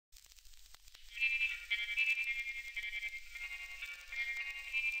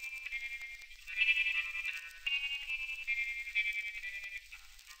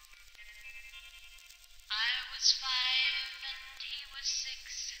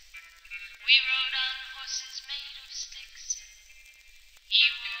We rode on horses made of sticks. He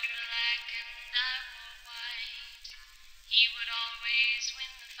wore black and I wore white. He would always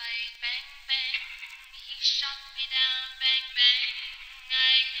win the fight. Bang, bang. He shot me down. Bang, bang.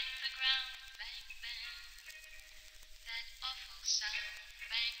 I hit the ground. Bang, bang. That awful sound.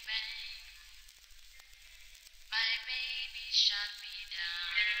 Bang, bang. My baby shot me down.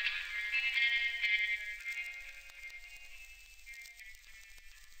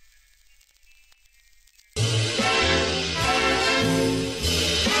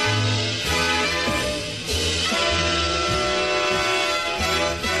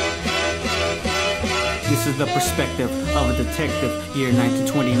 This is the perspective of a detective. Year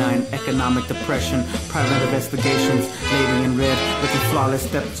 1929, economic depression, private investigations. Lady in red, looking flawless,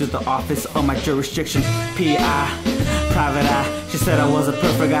 stepped to the office of my jurisdiction. P.I. Private eye. She said I was a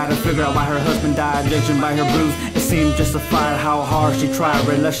perfect guy to figure out why her husband died. Judging by her bruise, it seemed justified how hard she tried.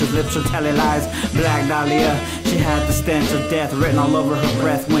 Red luscious lips were telling lies. Black Dahlia, she had the stench of death written all over her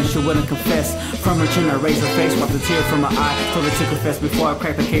breath when she wouldn't confess. From her chin I raised her face, wiped a tear from her eye. Told her to confess before I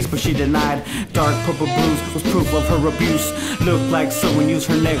cracked the case, but she denied. Dark purple bruise was proof of her abuse. Looked like someone used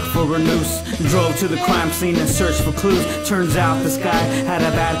her neck for a noose. Drove to the crime scene and searched for clues. Turns out this guy had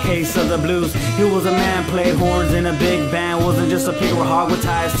a bad case of the blues. He was a man, played horns in a big band. Wasn't just a pure hog with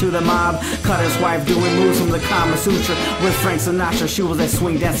ties to the mob. Caught his wife doing moves from the Kama Sutra with Frank Sinatra. She was a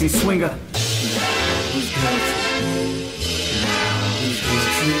swing dancing swinger. Who's guilty? Who's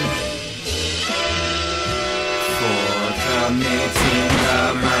guilty? For committing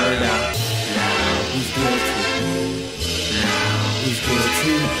the murder. Now who's guilty? Now who's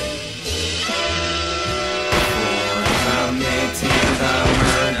guilty? For committing the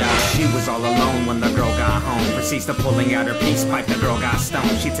murder. She was all alone when the girl got home. Proceeds to pulling out her peace pipe, the girl got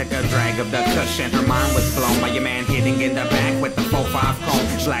stoned. She took a drag of the cushion. Her mind was blown by your man hitting in the back with the 4-5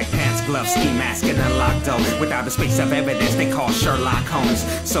 cone. Black pants, gloves, ski mask, and a locked door. Without a space of evidence, they call Sherlock Holmes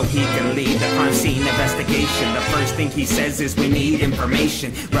so he can lead the crime scene investigation. The first thing he says is we need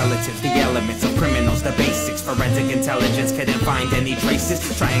information relative to the elements of criminals, the basics. Forensic intelligence couldn't find any traces.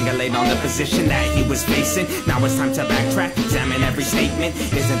 Triangulate on the position that he was facing. Now it's time to backtrack, examine every statement.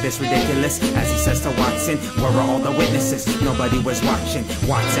 Isn't this ridiculous? As he says to Watson, where are all the witnesses? Nobody was watching.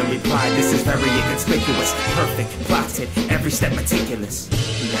 Watson replied, this is very inconspicuous. Perfect, plotted, every step meticulous. Now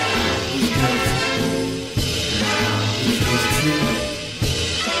who's guilty? Now who's guilty?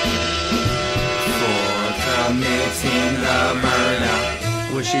 For committing the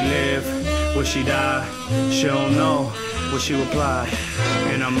murder. Will she live? Will she die? She don't know. Will she reply?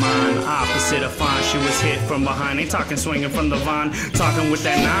 In her mind, opposite of fine, she was hit from behind. Ain't talking swinging from the vine, talking with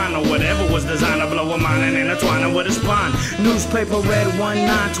that 9 or whatever was designed to blow her mind and intertwine her with a spine. Newspaper read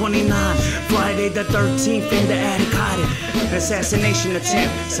 1929, Friday the 13th in the attic cottage. Assassination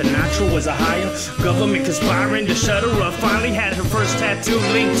attempt. Sinatra was a hire. Government conspiring to shut her up. Finally had her first tattoo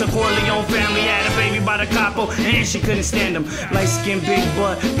linked to Corleone family. Had a baby by the capo and she couldn't stand him. Light skin, big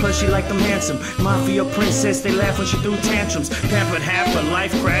butt, plus she liked them handsome. Mafia princess, they laugh when she threw tantrums. Pampered half her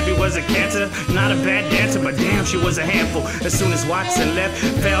life, Krabby was a cancer. Not a bad dancer, but damn, she was a handful. As soon as Watson left,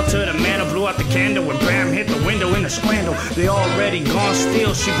 fell to the mantel, blew out the candle. When Bram hit the window in a scramble, they already gone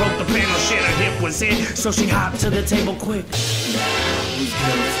still. She broke the panel, shit, her hip was hit, so she hopped to the table quick.